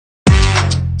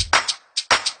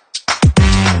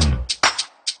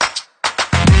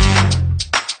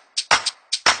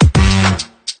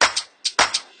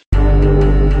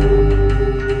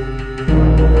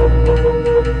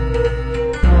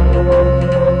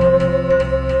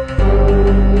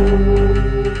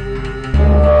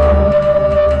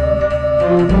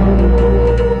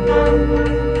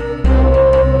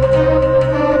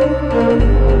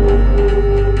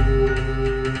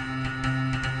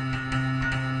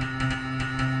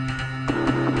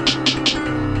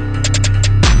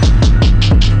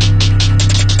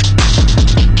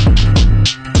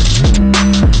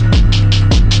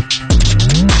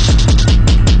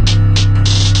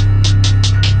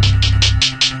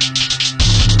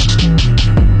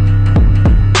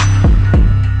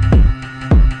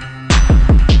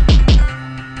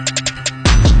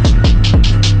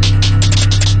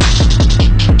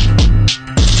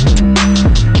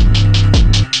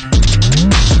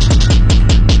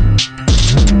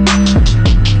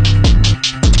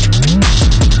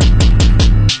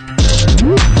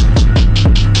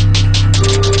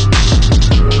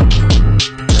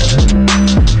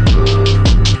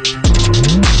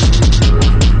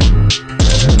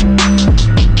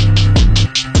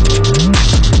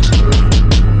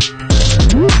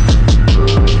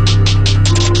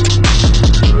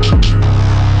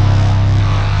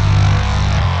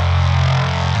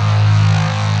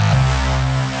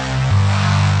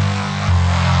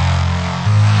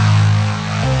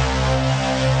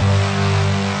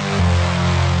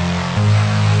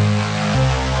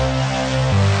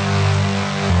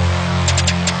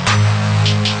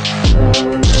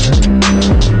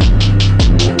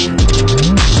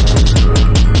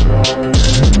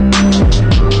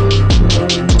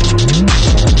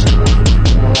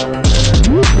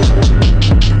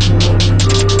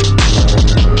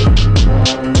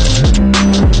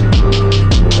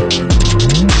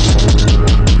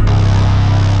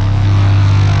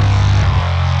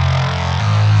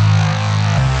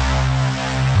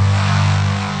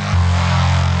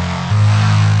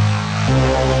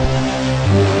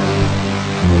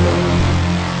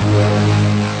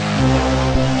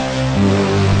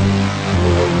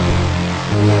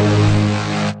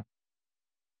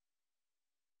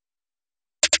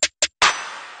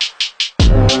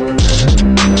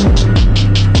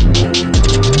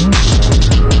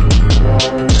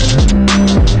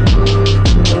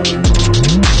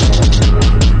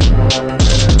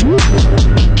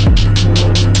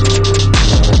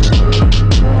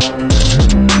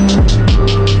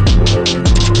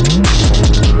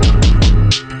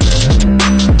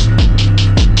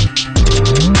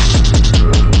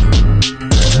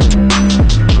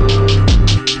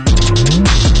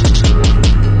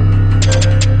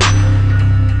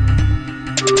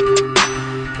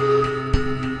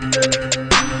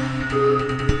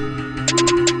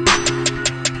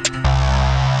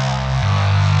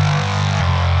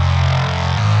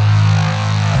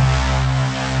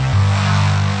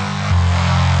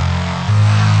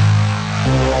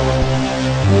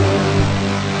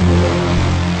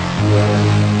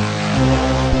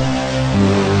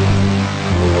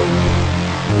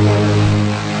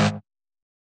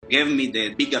gave me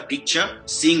the bigger picture,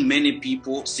 seeing many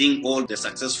people, seeing all the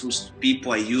successful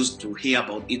people I used to hear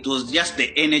about. It was just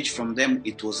the energy from them.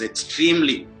 It was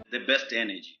extremely the best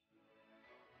energy.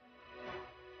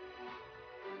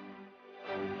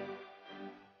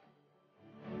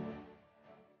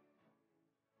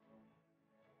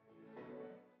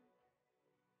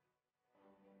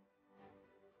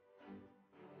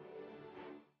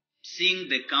 Seeing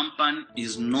the company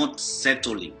is not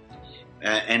settling,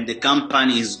 and the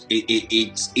company is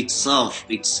itself,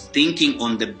 it's thinking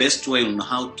on the best way on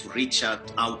how to reach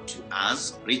out to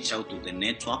us, reach out to the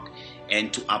network,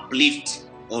 and to uplift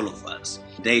all of us.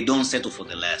 They don't settle for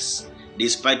the less.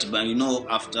 Despite,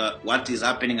 after what is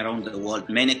happening around the world,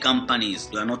 many companies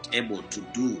are not able to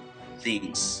do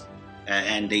things,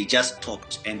 and they just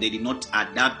stopped, and they did not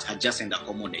adapt, adjust, and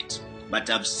accommodate. But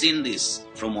I've seen this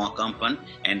from our company,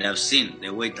 and I've seen the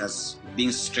way it has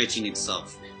been stretching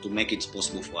itself to make it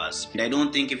possible for us. And I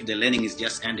don't think if the learning is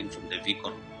just ending from the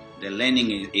vehicle, the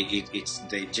learning it's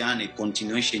the journey,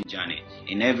 continuation journey.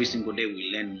 And every single day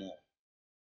we learn more.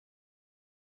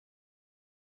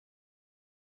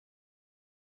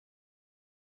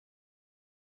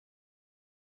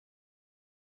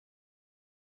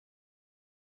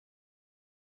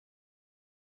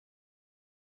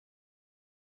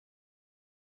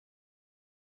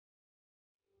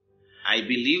 I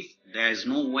believe there is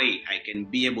no way I can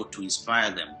be able to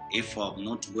inspire them if I'm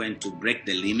not going to break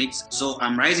the limits. So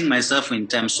I'm raising myself in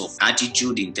terms of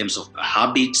attitude, in terms of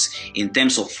habits, in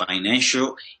terms of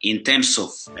financial, in terms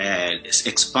of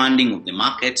expanding of the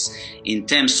markets, in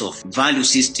terms of value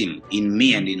system in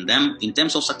me and in them, in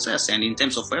terms of success and in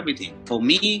terms of everything. For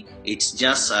me, it's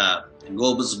just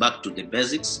goes back to the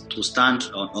basics, to stand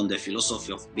on the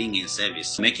philosophy of being in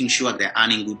service, making sure they're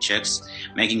earning good checks,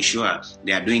 making sure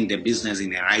they are doing the business in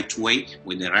the right way,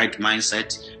 with the right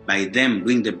mindset, by them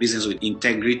doing the business with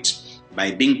integrity,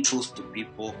 by being truth to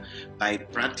people, by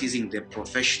practicing the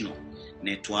professional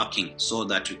networking, so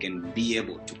that we can be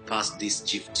able to pass this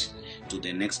gift to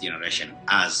the next generation,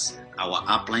 as our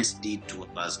uplines did to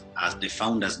us, as the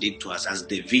founders did to us, as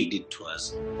the V did to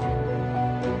us.